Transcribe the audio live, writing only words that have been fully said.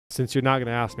Since you're not going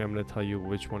to ask me, I'm going to tell you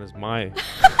which one is my...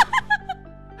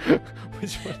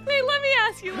 Which one? Wait, let me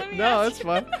ask you. No, it's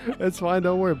fine. It's fine.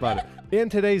 Don't worry about it. In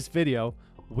today's video,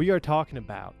 we are talking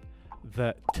about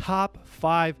the top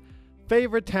 5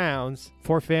 favorite towns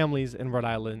for families in Rhode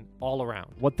Island all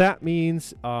around. What that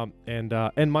means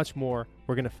and much more,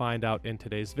 we're going to find out in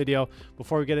today's video.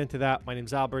 Before we get into that, my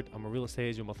name's Albert. I'm a real estate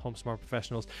agent with Home Smart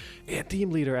Professionals and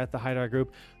team leader at the Hajdaraj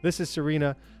Group. This is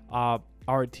Serena,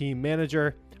 our team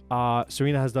manager.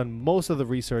 Serena has done most of the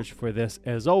research for this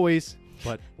as always,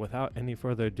 but without any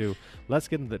further ado, let's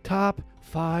get into the top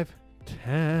 5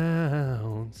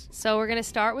 towns. So we're going to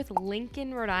start with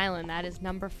Lincoln, Rhode Island. That is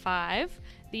number 5.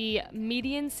 The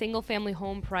median single-family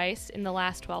home price in the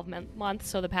last 12 months,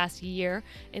 so the past year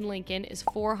in Lincoln, is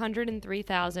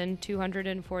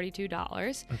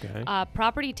 $403,242. Okay.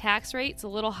 Property tax rate's a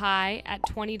little high at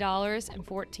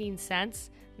 $20.14.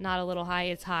 Not a little high,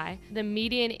 it's high. The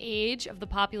median age of the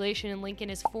population in Lincoln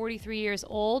is 43 years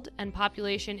old, and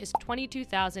population is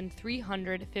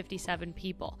 22,357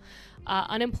 people.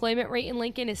 Unemployment rate in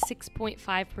Lincoln is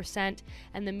 6.5%,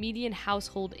 and the median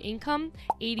household income,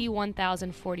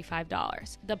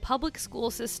 $81,045. The public school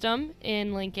system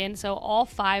in Lincoln, so all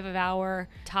 5 of our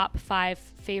top 5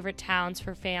 favorite towns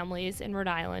for families in Rhode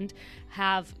Island,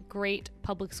 have great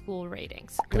public school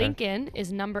ratings. Okay. Lincoln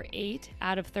is number 8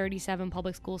 out of 37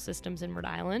 public school systems in Rhode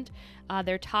Island.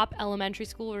 Their top elementary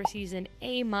school receives an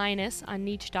A- on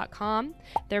niche.com,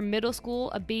 their middle school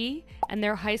a B, and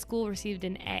their high school received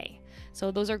an A. So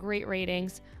those are great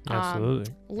ratings.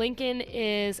 Absolutely. Lincoln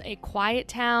is a quiet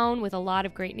town with a lot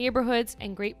of great neighborhoods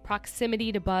and great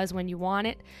proximity to buzz when you want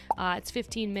it. It's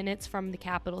 15 minutes from the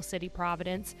capital city,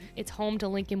 Providence. It's home to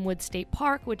Lincoln Woods State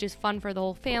Park, which is fun for the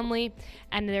whole family.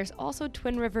 And there's also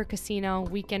Twin River Casino,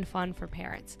 weekend fun for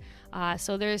parents.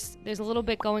 So there's a little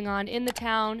bit going on in the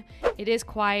town. It is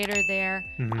quieter there.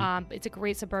 Mm-hmm. It's a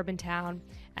great suburban town,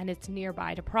 and it's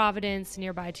nearby to Providence,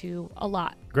 nearby to a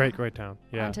lot. Great town.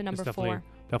 Yeah. On to number 4.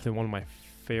 Definitely one of my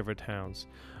favorite towns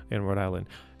in Rhode Island.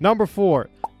 Number 4,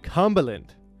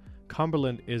 Cumberland.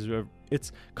 Cumberland is a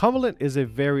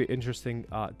very interesting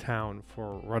town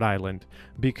for Rhode Island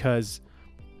because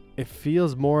it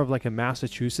feels more of like a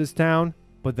Massachusetts town,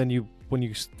 but then when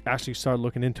you actually start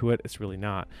looking into it, it's really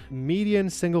not. Median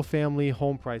single-family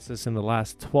home prices in the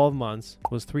last 12 months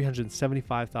was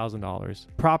 $375,000.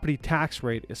 Property tax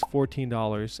rate is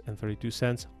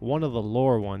 $14.32, one of the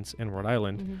lower ones in Rhode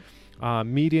Island. Mm-hmm.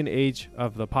 Median age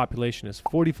of the population is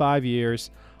 45 years.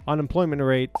 Unemployment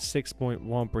rate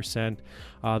 6.1%.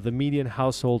 The median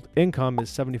household income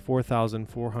is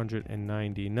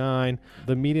 $74,499.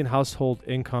 The median household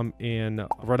income in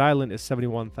Rhode Island is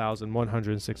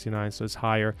 $71,169, so it's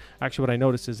higher. Actually, what I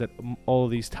noticed is that all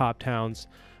of these top towns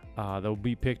that will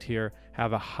be picked here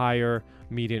have a higher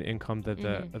median income than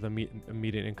the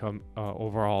median income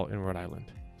overall in Rhode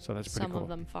Island. So that's pretty cool. Some of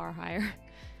them far higher.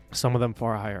 Some of them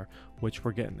far higher, which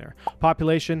we're getting there.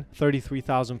 Population,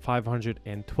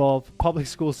 33,512. Public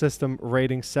school system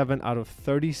rating, 7 out of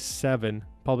 37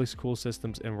 public school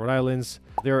systems in Rhode Island.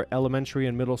 Their elementary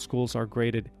and middle schools are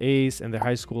graded A's, and their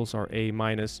high schools are A-.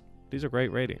 These are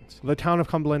great ratings. The town of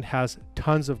Cumberland has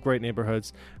tons of great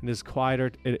neighborhoods and is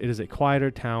quieter. It is a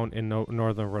quieter town in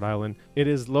northern Rhode Island. It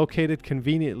is located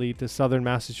conveniently to southern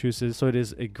Massachusetts, so it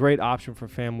is a great option for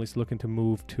families looking to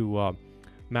move to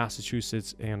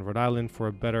Massachusetts and Rhode Island for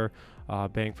a better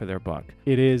bang for their buck.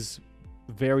 It is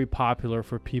very popular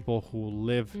for people who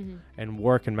live and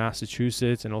work in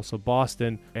Massachusetts and also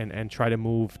Boston and try to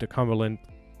move to Cumberland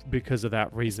because of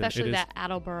that reason. Especially that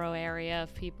Attleboro area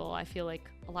of people. I feel like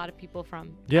a lot of people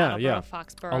from Attleboro,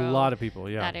 Foxborough, a lot of people,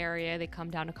 that area, they come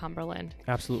down to Cumberland.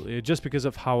 Absolutely, just because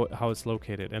of how it's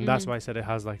located, and that's why I said it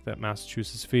has like that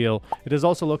Massachusetts feel. It is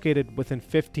also located within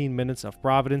 15 minutes of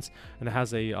Providence, and it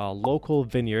has a local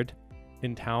vineyard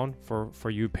in town for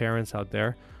you parents out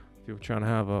there. If you're trying to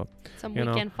have some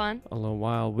weekend fun, a little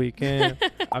wild weekend.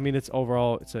 I mean, it's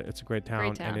a great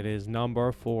town, and it is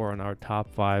number 4 on our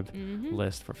top 5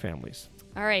 list for families.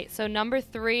 All right, so number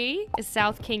 3 is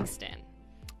South Kingston.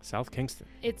 South Kingston.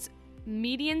 Its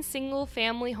median single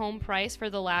family home price for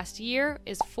the last year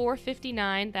is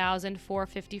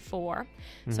 $459,454.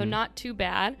 So not too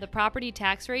bad. The property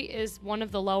tax rate is one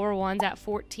of the lower ones at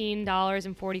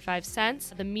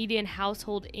 $14.45. The median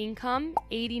household income,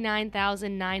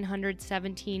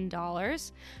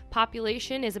 $89,917.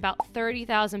 Population is about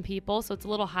 30,000 people, so it's a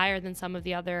little higher than some of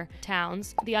the other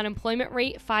towns. The unemployment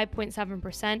rate,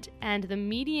 5.7%, and the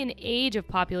median age of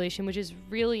population, which is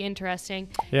really interesting.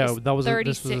 Yeah, this was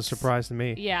a surprise to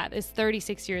me. Yeah, it's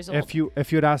 36 years old. If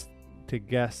you'd asked me to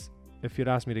guess, I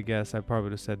probably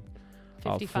would have said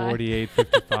 55. 48,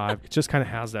 55. It just kind of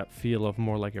has that feel of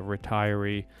more like a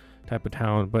retiree type of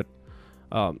town, but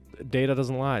data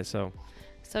doesn't lie, so.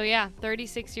 So yeah,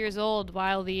 36 years old,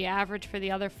 while the average for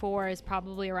the other four is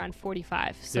probably around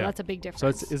 45. So that's a big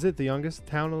difference. So is it the youngest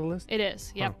town on the list? It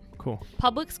is, yep. Oh, cool.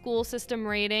 Public school system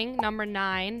rating, number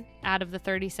 9 out of the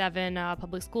 37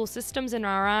 public school systems in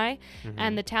RI.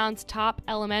 And the town's top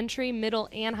elementary, middle,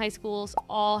 and high schools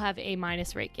all have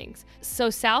A-minus rankings. So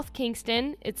South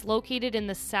Kingston, it's located in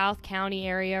the South County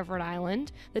area of Rhode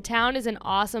Island. The town is an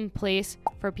awesome place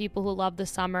for people who love the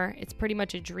summer. It's pretty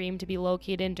much a dream to be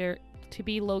located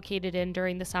in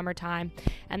during the summertime,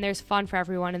 and there's fun for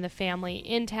everyone in the family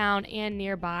in town and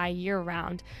nearby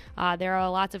year-round. There are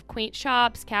lots of quaint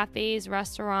shops, cafes,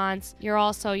 restaurants. You're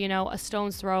also, a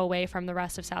stone's throw away from the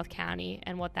rest of South County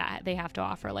and what that they have to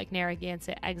offer, like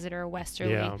Narragansett, Exeter,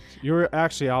 Westerly. Yeah, you're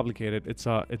actually obligated. It's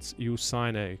you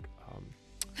sign an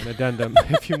addendum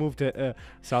if you move to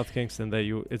South Kingston.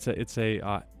 It's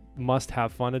a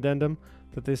must-have fun addendum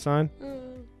that they sign.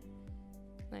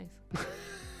 Nice.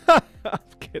 I'm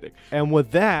kidding. And with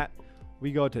that,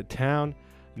 we go to town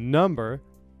number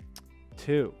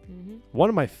 2. One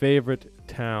of my favorite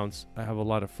towns. I have a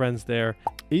lot of friends there.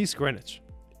 East Greenwich.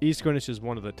 East Greenwich is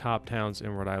one of the top towns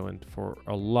in Rhode Island for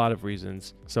a lot of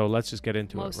reasons. So let's just get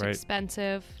into it, right? Most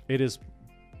expensive. It is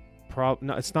no,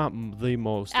 it's not the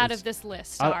most. Out of this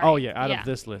list. Out of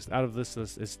this list. Out of this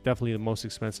list, it's definitely the most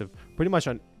expensive. Pretty much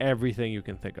on everything you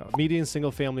can think of. Median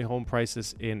single-family home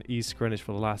prices in East Greenwich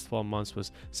for the last 12 months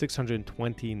was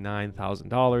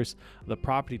 $629,000. The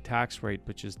property tax rate,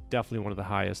 which is definitely one of the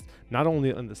highest, not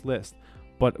only on this list,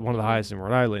 but one of the highest in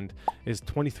Rhode Island, is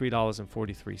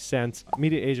 $23.43.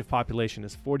 Median age of population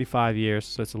is 45 years,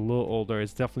 so it's a little older.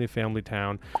 It's definitely a family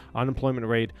town. Unemployment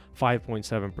rate,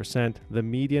 5.7%. The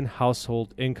median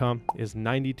household income is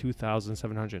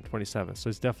 $92,727. So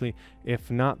it's definitely,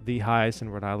 if not the highest in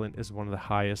Rhode Island, is one of the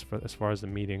highest for as far as the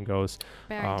median goes.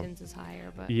 Barrington's is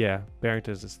higher, but yeah,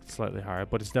 Barrington's is slightly higher,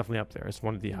 but it's definitely up there. It's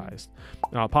one of the highest.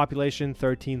 Population,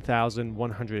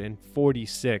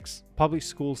 13,146. Public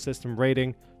school system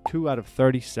rating, 2 out of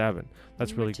 37.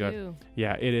 That's really good.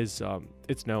 Yeah, it is.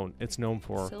 It's known. It's known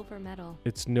for silver medal.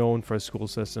 It's known for school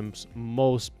systems.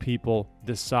 Most people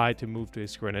decide to move to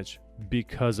East Greenwich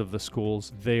because of the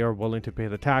schools. They are willing to pay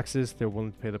the taxes. They're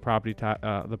willing to pay the property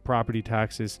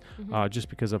taxes, just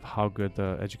because of how good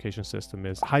the education system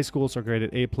is. High schools are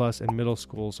graded A+, and middle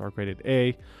schools are graded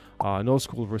A. No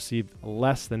school received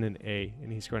less than an A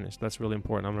in East Greenwich. That's really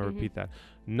important. I'm going to repeat that.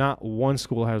 Not one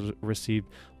school has received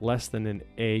less than an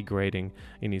A grading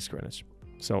in East Greenwich.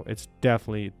 So it's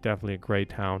definitely a great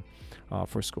town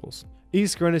for schools.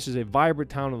 East Greenwich is a vibrant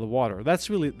town on the water. That's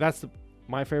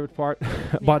my favorite part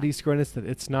about East Greenwich, that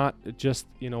it's not just,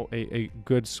 a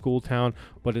good school town,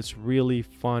 but it's really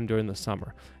fun during the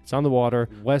summer. It's on the water,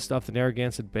 west of the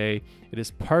Narragansett Bay. It is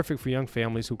perfect for young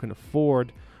families who can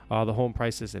afford the home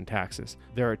prices and taxes.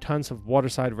 There are tons of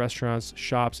waterside restaurants,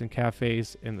 shops, and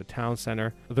cafes in the town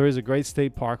center. There is a great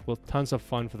state park with tons of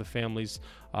fun for the families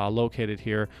located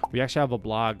here. We actually have a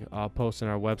blog post on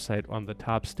our website on the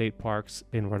top state parks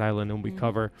in Rhode Island, and we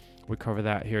cover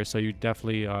that here, so you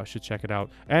definitely should check it out.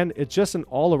 And it's just an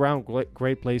all-around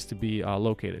great place to be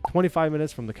located. 25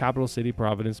 minutes from the capital city,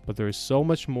 Providence, but there is so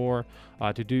much more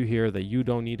to do here that you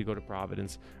don't need to go to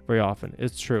Providence very often.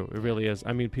 It's true. It really is.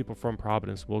 I mean, people from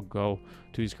Providence will go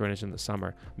to East Greenwich in the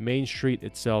summer. Main Street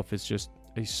itself is just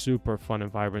a super fun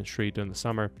and vibrant street during the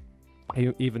summer.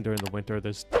 Even during the winter,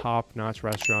 there's top-notch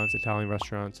restaurants, Italian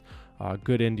restaurants,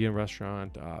 good Indian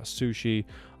restaurant, sushi,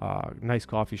 nice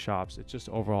coffee shops. It's just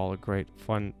overall a great,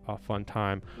 fun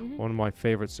time. One of my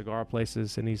favorite cigar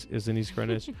places is in East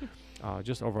Greenwich.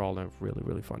 Just overall a really,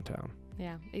 really fun town.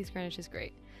 Yeah, East Greenwich is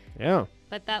great. Yeah.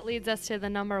 But that leads us to the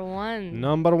number one.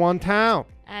 Number one town.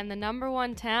 And the number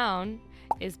one town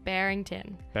is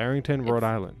Barrington. Barrington, Rhode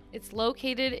Island. It's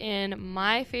located in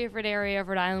my favorite area of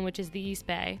Rhode Island, which is the East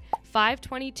Bay.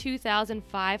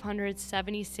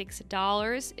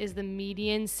 $522,576 is the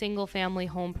median single-family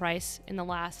home price in the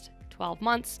last 12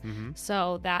 months.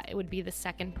 So that it would be the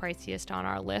second priciest on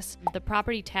our list. The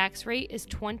property tax rate is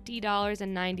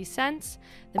 $20.90.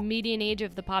 The median age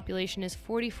of the population is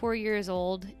 44 years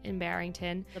old in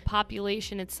Barrington. The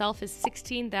population itself is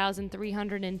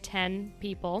 16,310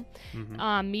 people.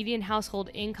 Median household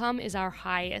income is our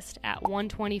highest at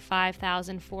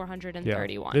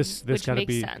 $125,431, which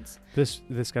makes sense.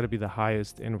 This got to be the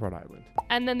highest in Rhode Island.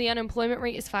 And then the unemployment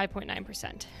rate is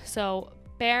 5.9%. So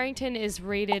Barrington is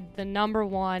rated the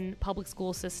 #1 public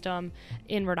school system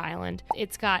in Rhode Island.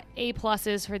 It's got A+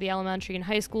 for the elementary and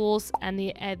high schools, and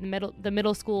the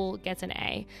middle school gets an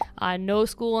A. No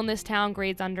school in this town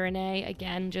grades under an A,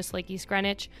 again, just like East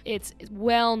Greenwich. It's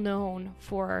well known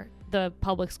for the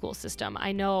public school system.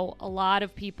 I know a lot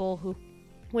of people who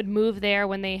would move there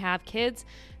when they have kids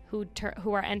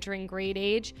who are entering grade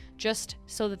age, just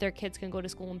so that their kids can go to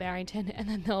school in Barrington, and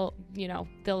then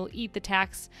they'll eat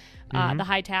the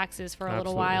high taxes for a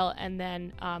little while, and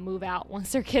then move out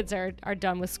once their kids are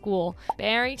done with school.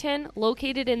 Barrington,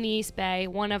 located in the East Bay,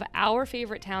 one of our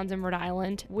favorite towns in Rhode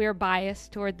Island. We're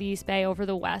biased toward the East Bay over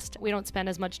the West. We don't spend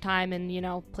as much time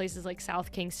in places like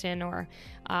South Kingston, or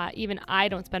even I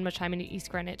don't spend much time in East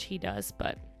Greenwich. He does,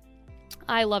 but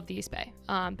I love the East Bay.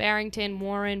 Barrington,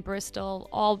 Warren, Bristol,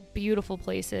 all beautiful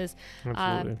places.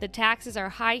 The taxes are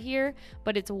high here,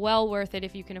 but it's well worth it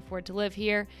if you can afford to live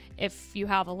here. If you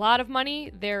have a lot of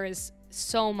money, there is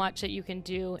so much that you can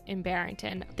do in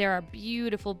Barrington. There are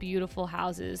beautiful, beautiful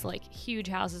houses, like huge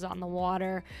houses on the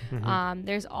water.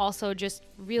 There's also just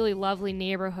really lovely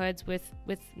neighborhoods with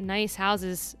nice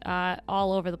houses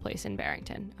all over the place in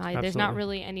Barrington. There's not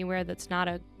really anywhere that's not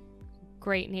a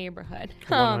great neighborhood.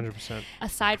 100%.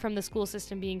 Aside from the school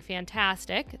system being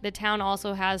fantastic, the town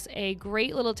also has a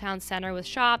great little town center with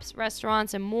shops,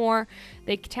 restaurants, and more.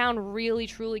 The town really,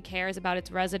 truly cares about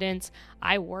its residents.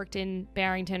 I worked in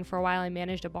Barrington for a while. I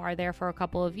managed a bar there for a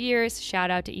couple of years. Shout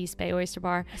out to East Bay Oyster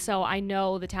Bar. So I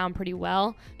know the town pretty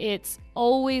well. It's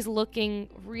always looking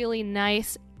really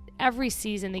nice. Every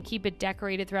season they keep it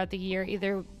decorated throughout the year.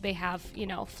 Either they have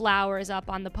flowers up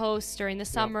on the posts during the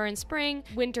summer and spring,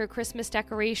 winter Christmas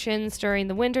decorations during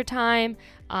the winter time,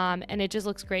 and it just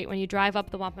looks great when you drive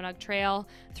up the Wampanoag Trail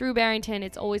through Barrington.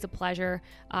 It's always a pleasure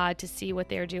to see what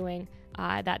they're doing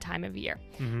that time of year.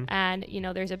 And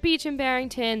there's a beach in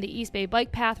Barrington. The East Bay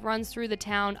bike path runs through the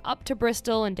town up to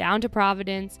Bristol and down to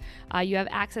Providence. You have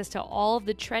access to all of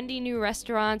the trendy new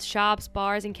restaurants, shops,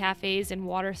 bars, and cafes in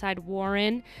Waterside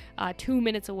Warren, 2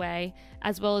 minutes away,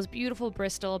 as well as beautiful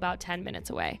Bristol, about 10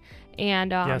 minutes away.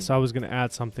 And yes, I was going to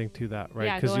aadd something to that,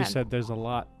 right? Because you said there's a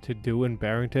lot to do in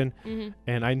Barrington,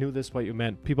 and I knew this what you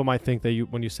meant. People might think that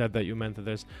when you said that, you meant that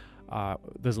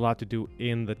there's a lot to do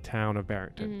in the town of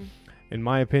Barrington. In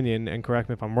my opinion, and correct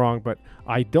me if I'm wrong, but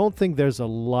I don't think there's a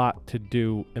lot to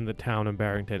do in the town of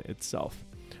Barrington itself,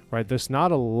 right? There's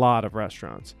not a lot of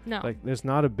restaurants. No. Like, there's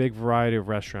not a big variety of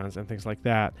restaurants and things like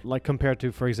that, like compared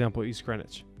to, for example, East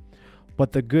Greenwich.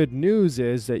 But the good news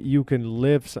is that you can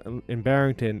live in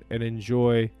Barrington and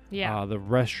enjoy the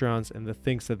restaurants and the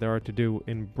things that there are to do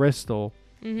in Bristol,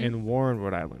 in Warren,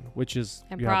 Rhode Island, which is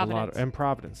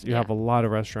Providence. You have a lot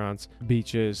of restaurants,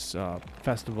 beaches,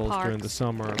 festivals during the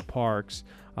summer, parks.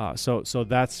 So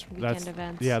that's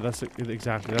events. Yeah, that's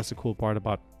the cool part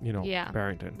about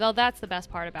Barrington. Well, that's the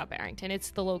best part about Barrington. It's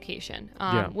the location,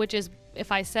 which is,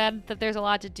 if I said that there's a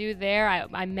lot to do there,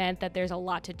 I meant that there's a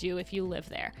lot to do if you live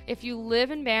there. If you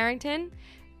live in Barrington,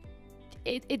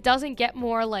 it doesn't get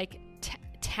more like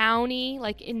towny,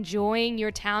 like enjoying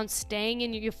your town, staying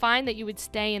in. You find that you would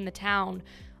stay in the town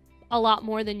a lot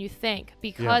more than you think,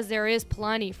 because there is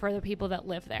plenty for the people that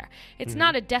live there. It's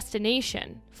not a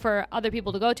destination for other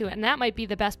people to go to, and that might be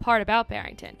the best part about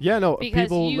Barrington. Yeah, no, because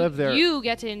people live there. You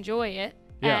get to enjoy it,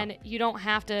 and you don't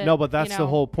have to. No, but that's the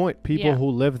whole point. People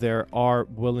who live there are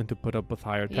willing to put up with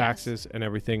higher taxes and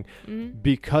everything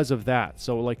because of that.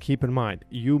 So, like, keep in mind,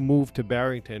 you move to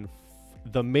Barrington.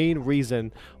 The main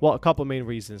reason, well, a couple of main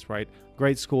reasons, right?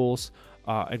 Great schools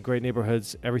and great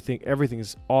neighborhoods. Everything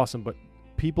is awesome, but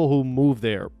people who move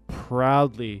there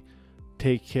proudly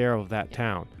take care of that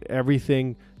town.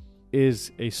 Everything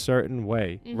is a certain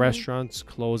way. Restaurants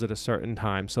close at a certain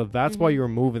time. So that's why you're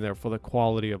moving there, for the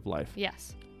quality of life.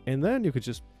 Yes. And then you could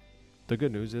the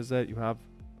good news is that you have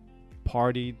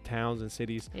party towns and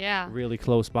cities really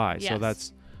close by. Yes. So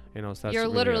that's, so you're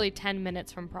literally 10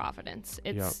 minutes from Providence.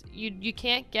 It's you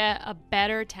can't get a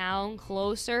better town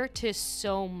closer to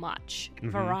so much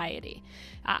variety.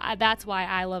 That's why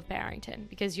I love Barrington,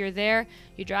 because you're there,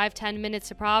 you drive 10 minutes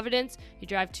to Providence, you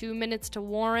drive 2 minutes to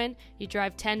Warren, you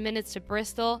drive 10 minutes to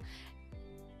Bristol.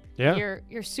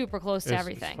 You're super close to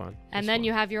everything. It's fun. And then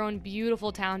you have your own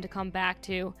beautiful town to come back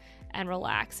to and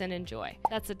relax and enjoy.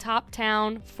 That's a top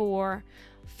town for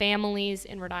families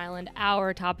in Rhode Island,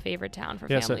 our top favorite town for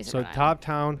families in Rhode Island. So top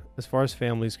town as far as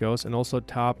families goes, and also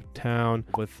top town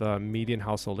with median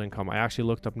household income. I actually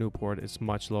looked up Newport. It's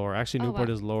much lower. Actually, Newport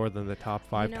is lower than the top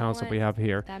 5 towns that we have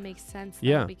here. That makes sense,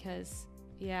 though, because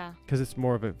Yeah. because it's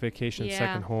more of a vacation Yeah.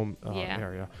 second home Yeah.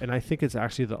 area. And I think it's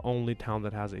actually the only town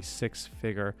that has a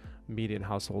 6-figure median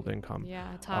household income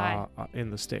Yeah, it's high. in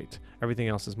the state. Everything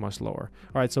else is much lower.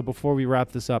 All right, so before we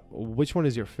wrap this up, which one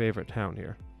is your favorite town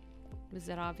here? Was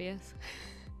that obvious?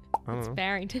 I don't It's know.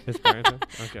 Barrington. It's Barrington?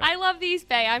 Okay. I love the East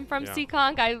Bay. I'm from Yeah.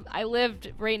 Seekonk. I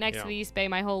lived right next Yeah. to the East Bay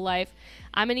my whole life.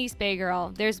 I'm an East Bay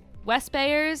girl. There's West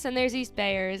Bayers and there's East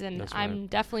Bayers, and That's I'm right.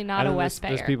 definitely not And a then West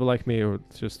there's Bayer. people like me who are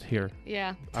just here.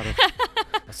 Yeah. I don't,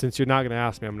 since you're not going to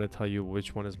ask me, I'm going to tell you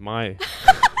which one is my.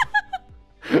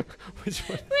 Which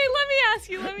one? Wait, let me ask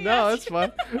you. No, it's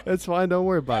fine. It's fine. Don't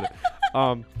worry about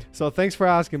it. So thanks for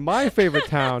asking. My favorite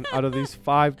town out of these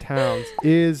 5 towns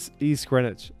is East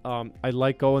Greenwich. I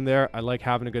like going there. I like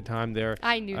having a good time there.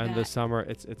 I knew And that. this summer,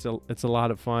 it's a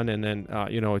lot of fun. And then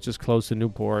it's just close to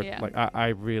Newport. Yeah. Like I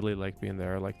really like being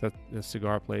there. Like the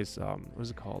cigar place. What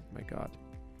is it called? My God.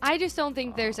 I just don't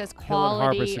think there's as Hill and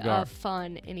Harbor quality Cigar. of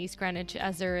fun in East Greenwich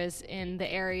as there is in the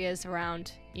areas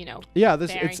around, Yeah,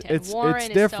 it's Barrington. Warren is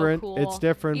so different. cool. It's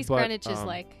different. East but, Greenwich is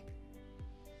like.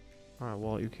 All right.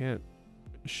 Well, you can't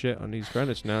shit on East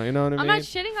Greenwich now. You know what I I'm mean? not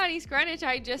shitting on East Greenwich.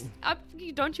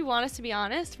 Don't you want us to be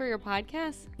honest for your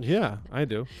podcast? Yeah, I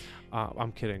do.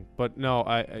 I'm kidding, but no,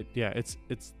 it's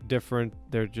different.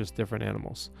 They're just different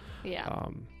animals. Yeah,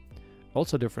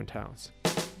 Also different towns.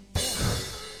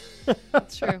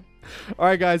 that's true. All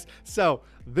right, guys. So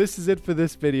this is it for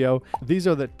this video. These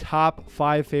are the top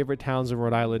 5 favorite towns in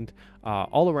Rhode Island,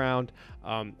 all around.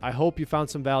 I hope you found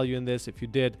some value in this. If you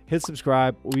did, hit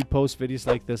subscribe. We post videos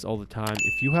like this all the time.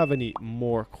 If you have any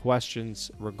more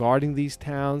questions regarding these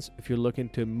towns, if you're looking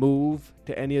to move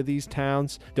to any of these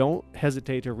towns, don't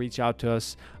hesitate to reach out to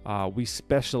us. We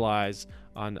specialize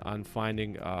on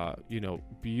finding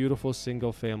beautiful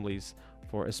single families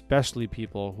for especially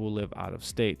people who live out of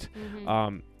state.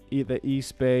 The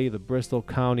East Bay, the Bristol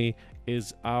County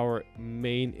is our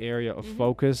main area of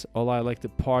focus. Although I like to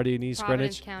party in East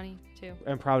Providence Greenwich. County too.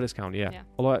 And Providence County, yeah. Yeah.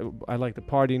 Although I like to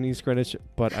party in East Greenwich,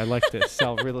 but I like to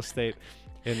sell real estate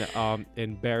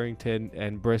in Barrington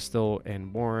and Bristol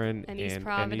and Warren And East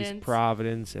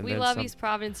Providence. And We then love some, East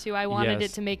Providence too. I wanted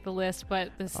Yes. it to make the list,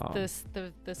 but the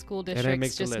school it district's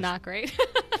makes the just list. not great.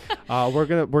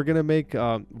 we're gonna make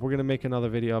another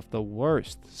video of the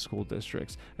worst school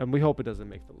districts, and we hope it doesn't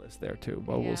make the list there too,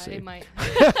 but Yeah, we'll see. it might.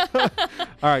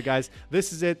 All right, guys,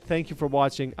 this is it. Thank you for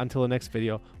watching. Until the next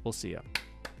video, we'll see ya.